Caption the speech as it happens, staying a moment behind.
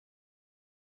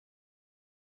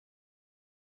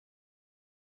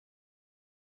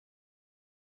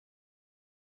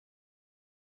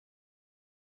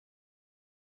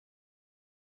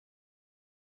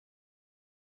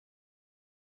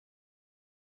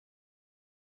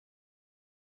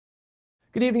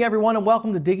Good evening, everyone, and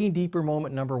welcome to Digging Deeper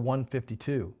Moment number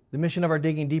 152. The mission of our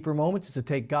Digging Deeper Moments is to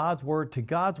take God's Word to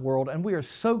God's world, and we are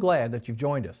so glad that you've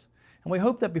joined us. And we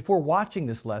hope that before watching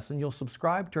this lesson, you'll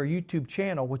subscribe to our YouTube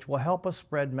channel, which will help us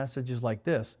spread messages like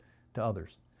this to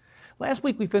others. Last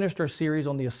week, we finished our series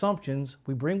on the assumptions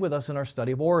we bring with us in our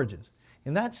study of origins.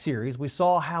 In that series, we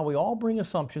saw how we all bring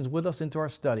assumptions with us into our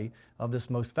study of this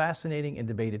most fascinating and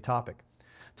debated topic.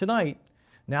 Tonight,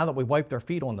 now that we've wiped our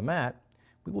feet on the mat,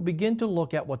 we will begin to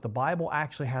look at what the Bible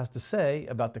actually has to say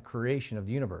about the creation of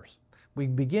the universe. We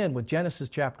begin with Genesis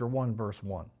chapter 1, verse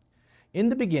 1. In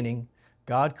the beginning,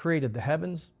 God created the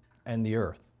heavens and the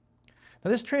earth.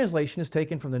 Now, this translation is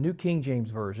taken from the New King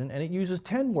James Version, and it uses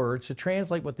 10 words to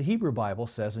translate what the Hebrew Bible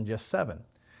says in just 7.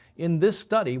 In this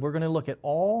study, we're going to look at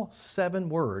all 7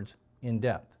 words in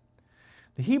depth.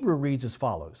 The Hebrew reads as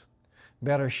follows: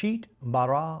 Bereshit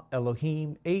bara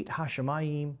Elohim et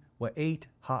hashamayim ve'et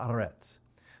haaretz.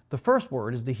 The first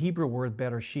word is the Hebrew word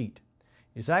bereshit.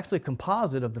 It's actually a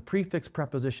composite of the prefix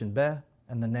preposition be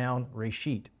and the noun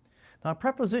reshit. Now, a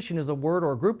preposition is a word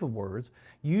or a group of words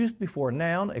used before a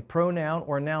noun, a pronoun,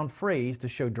 or a noun phrase to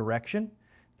show direction,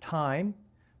 time,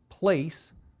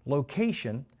 place,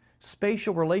 location,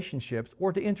 spatial relationships,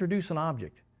 or to introduce an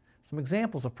object. Some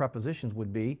examples of prepositions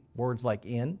would be words like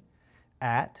in,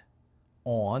 at,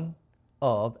 on,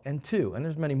 of, and to, and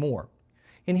there's many more.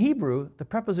 In Hebrew, the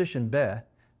preposition be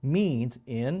means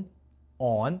in,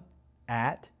 on,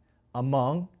 at,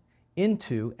 among,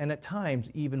 into, and at times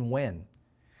even when.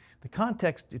 The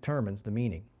context determines the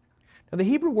meaning. Now, the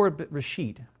Hebrew word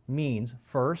reshit means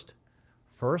first,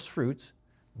 first fruits,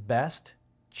 best,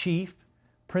 chief,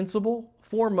 principal,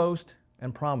 foremost,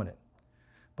 and prominent.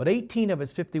 But 18 of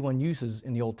its 51 uses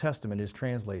in the Old Testament is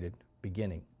translated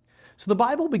beginning. So the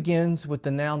Bible begins with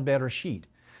the noun bereshit,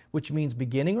 which means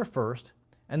beginning or first,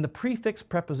 and the prefix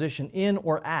preposition in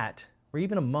or at, or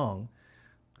even among,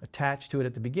 attached to it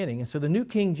at the beginning. And so the New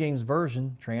King James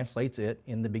Version translates it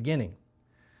in the beginning.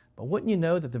 But wouldn't you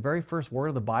know that the very first word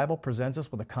of the Bible presents us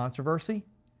with a controversy?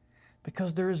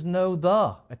 Because there is no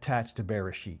the attached to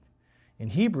bereshit. In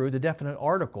Hebrew, the definite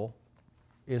article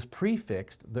is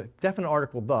prefixed, the definite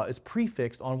article the is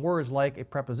prefixed on words like a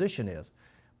preposition is,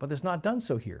 but it's not done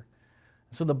so here.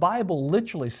 So the Bible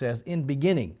literally says in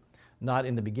beginning, not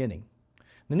in the beginning.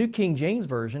 The New King James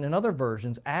Version and other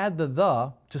versions add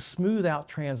the to smooth out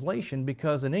translation,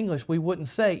 because in English we wouldn't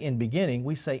say in beginning,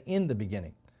 we say in the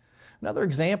beginning. Another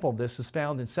example of this is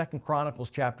found in 2 Chronicles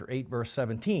chapter 8, verse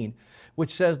 17,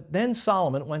 which says, Then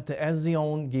Solomon went to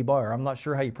Ezion-Geber, I'm not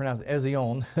sure how you pronounce it,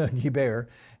 Ezion-Geber,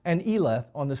 and Eleth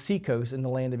on the seacoast in the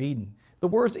land of Eden. The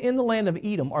words in the land of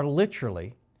Edom are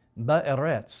literally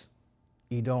Be'eretz,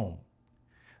 Edom.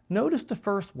 Notice the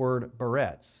first word,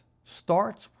 Beretz,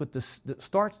 starts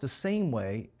the same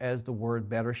way as the word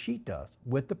bereshit does,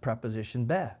 with the preposition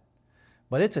be.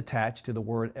 But it's attached to the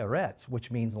word eretz,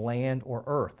 which means land or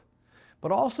earth.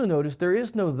 But also notice there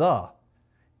is no the,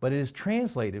 but it is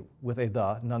translated with a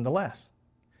the nonetheless.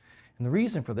 And the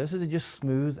reason for this is it just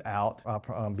smooths out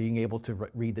being able to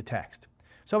read the text.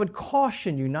 So I would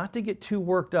caution you not to get too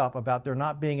worked up about there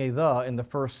not being a the in the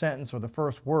first sentence or the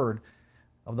first word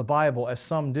of the Bible, as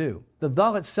some do. The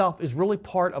the itself is really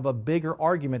part of a bigger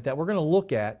argument that we're going to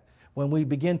look at when we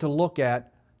begin to look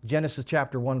at Genesis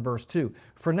chapter 1, verse 2.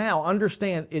 For now,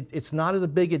 understand it's not as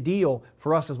big a deal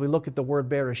for us as we look at the word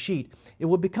bereshit. It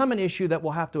will become an issue that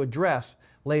we'll have to address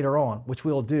later on, which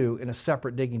we'll do in a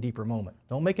separate Digging Deeper moment.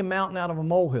 Don't make a mountain out of a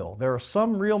molehill. There are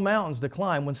some real mountains to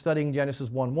climb when studying Genesis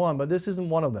 1:1, but this isn't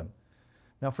one of them.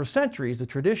 Now, for centuries, the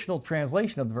traditional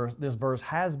translation of this verse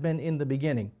has been in the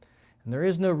beginning, and there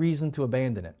is no reason to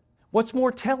abandon it. What's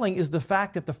more telling is the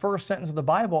fact that the first sentence of the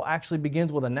Bible actually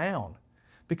begins with a noun,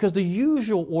 because the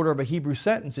usual order of a Hebrew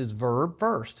sentence is verb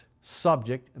first,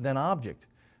 subject, then object.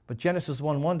 But Genesis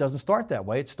 1:1 doesn't start that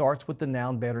way. It starts with the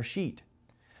noun bereshit.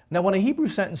 Now, when a Hebrew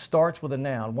sentence starts with a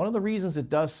noun, one of the reasons it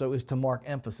does so is to mark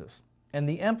emphasis. And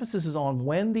the emphasis is on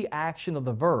when the action of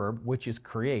the verb, which is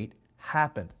create,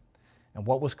 happened. And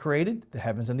what was created? The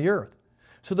heavens and the earth.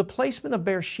 So the placement of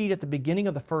bereshit at the beginning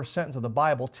of the first sentence of the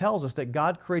Bible tells us that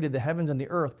God created the heavens and the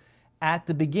earth at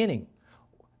the beginning.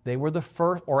 They were the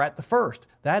first, or at the first.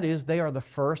 That is, they are the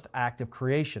first act of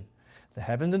creation. The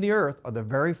heavens and the earth are the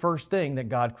very first thing that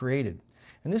God created.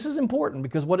 And this is important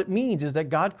because what it means is that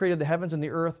God created the heavens and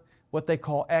the earth, what they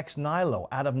call ex nihilo,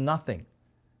 out of nothing,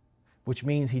 which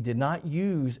means He did not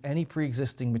use any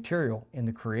pre-existing material in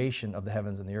the creation of the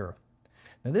heavens and the earth.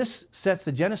 Now, this sets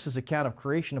the Genesis account of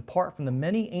creation apart from the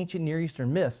many ancient Near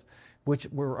Eastern myths which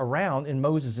were around in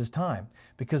Moses' time,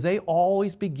 because they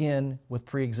always begin with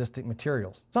pre-existing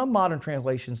materials. Some modern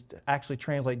translations actually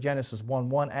translate Genesis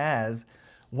 1:1 as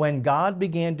when God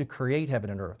began to create heaven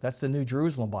and earth. That's the New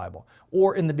Jerusalem Bible.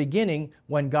 Or in the beginning,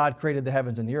 when God created the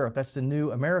heavens and the earth. That's the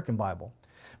New American Bible.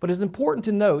 But it's important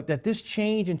to note that this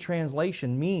change in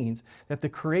translation means that the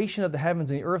creation of the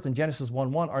heavens and the earth in Genesis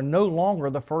 1:1 are no longer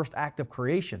the first act of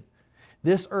creation.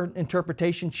 This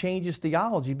interpretation changes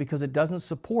theology because it doesn't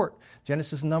support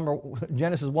Genesis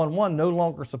 1:1 no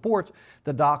longer supports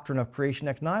the doctrine of creation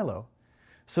ex nihilo.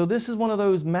 So this is one of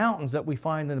those mountains that we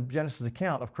find in the Genesis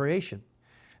account of creation.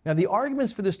 Now, the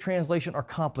arguments for this translation are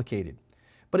complicated,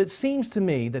 but it seems to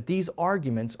me that these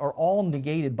arguments are all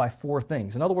negated by four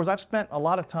things. In other words, I've spent a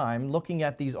lot of time looking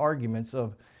at these arguments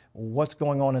of what's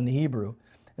going on in the Hebrew.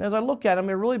 And as I look at them,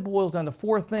 it really boils down to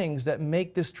four things that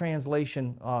make this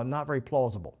translation not very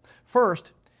plausible.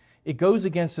 First, it goes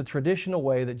against the traditional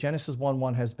way that Genesis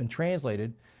 1:1 has been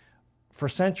translated for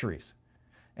centuries.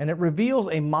 And it reveals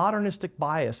a modernistic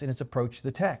bias in its approach to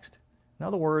the text. In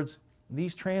other words,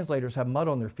 these translators have mud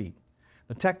on their feet.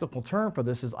 The technical term for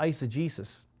this is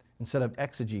eisegesis instead of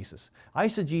exegesis.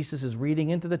 Eisegesis is reading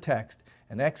into the text,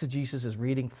 and exegesis is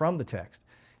reading from the text.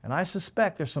 And I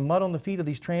suspect there's some mud on the feet of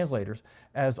these translators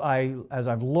as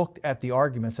I've looked at the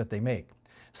arguments that they make.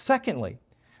 Secondly,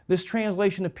 this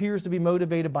translation appears to be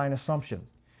motivated by an assumption,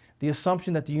 the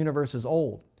assumption that the universe is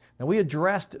old. Now, we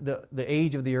addressed the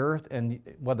age of the earth and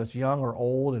whether it's young or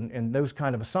old and those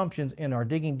kind of assumptions in our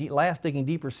last Digging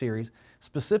Deeper series.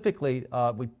 Specifically,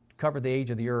 we covered the age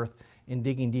of the earth in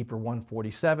Digging Deeper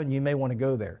 147. You may want to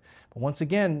go there. But once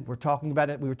again, we were talking about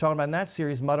in that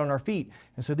series, mud on our feet.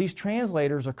 And so these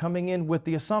translators are coming in with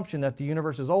the assumption that the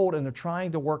universe is old, and they're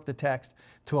trying to work the text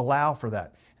to allow for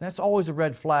that. And that's always a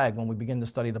red flag when we begin to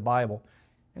study the Bible.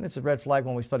 And it's a red flag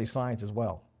when we study science as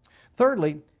well.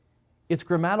 Thirdly, its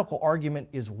grammatical argument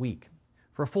is weak.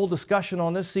 For a full discussion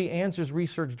on this, see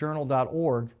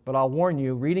answersresearchjournal.org, but I'll warn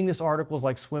you, reading this article is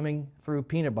like swimming through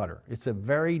peanut butter. It's a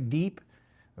very deep,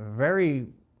 very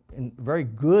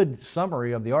good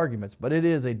summary of the arguments, but it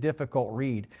is a difficult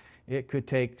read. It could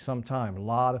take some time, a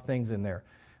lot of things in there.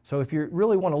 So if you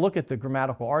really want to look at the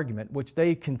grammatical argument, which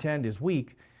they contend is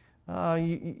weak,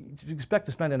 you expect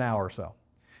to spend an hour or so.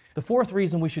 The fourth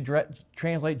reason we should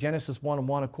translate Genesis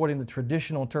 1:1 according to the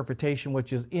traditional interpretation,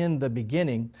 which is in the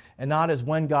beginning and not as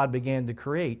when God began to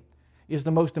create, is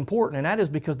the most important, and that is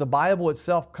because the Bible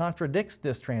itself contradicts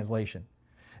this translation.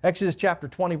 Exodus chapter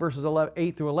 20, verses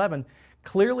 8 through 11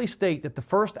 clearly state that the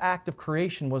first act of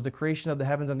creation was the creation of the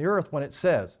heavens and the earth when it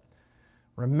says,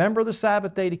 "Remember the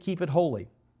Sabbath day to keep it holy."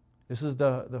 This is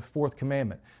the fourth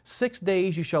commandment. 6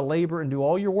 days you shall labor and do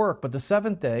all your work, but the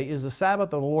seventh day is the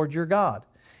Sabbath of the Lord your God.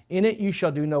 In it you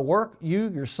shall do no work, you,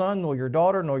 your son, nor your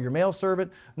daughter, nor your male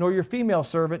servant, nor your female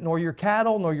servant, nor your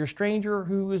cattle, nor your stranger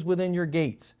who is within your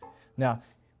gates. Now,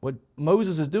 what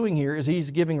Moses is doing here is he's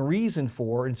giving reason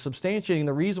for and substantiating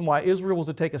the reason why Israel was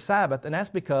to take a Sabbath, and that's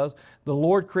because the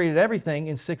Lord created everything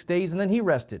in 6 days and then he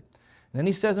rested. And then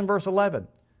he says in verse 11,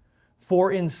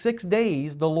 "For in 6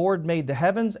 days the Lord made the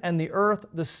heavens and the earth,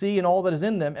 the sea, and all that is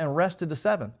in them, and rested the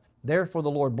seventh. Therefore the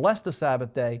Lord blessed the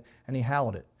Sabbath day, and he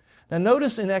hallowed it." Now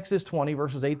notice in Exodus 20,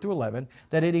 verses 8 through 11,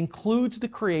 that it includes the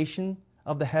creation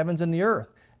of the heavens and the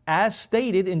earth, as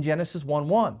stated in Genesis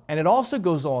 1:1. And it also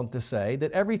goes on to say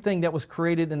that everything that was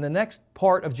created in the next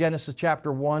part of Genesis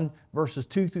chapter 1, verses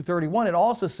 2 through 31, it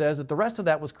also says that the rest of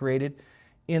that was created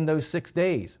in those 6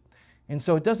 days. And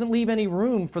so it doesn't leave any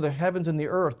room for the heavens and the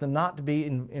earth to not be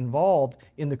involved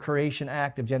in the creation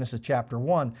act of Genesis chapter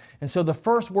 1. And so the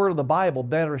first word of the Bible,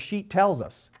 Bereshit, tells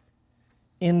us,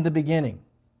 in the beginning.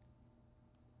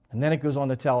 And then it goes on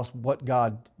to tell us what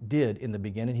God did in the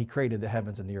beginning. He created the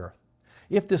heavens and the earth.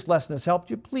 If this lesson has helped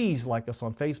you, please like us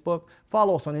on Facebook,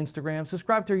 follow us on Instagram,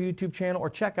 subscribe to our YouTube channel, or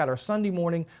check out our Sunday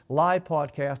morning live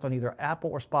podcast on either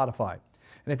Apple or Spotify.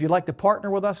 And if you'd like to partner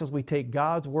with us as we take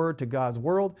God's Word to God's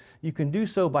world, you can do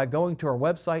so by going to our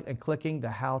website and clicking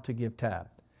the How to Give tab.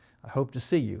 I hope to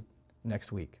see you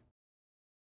next week.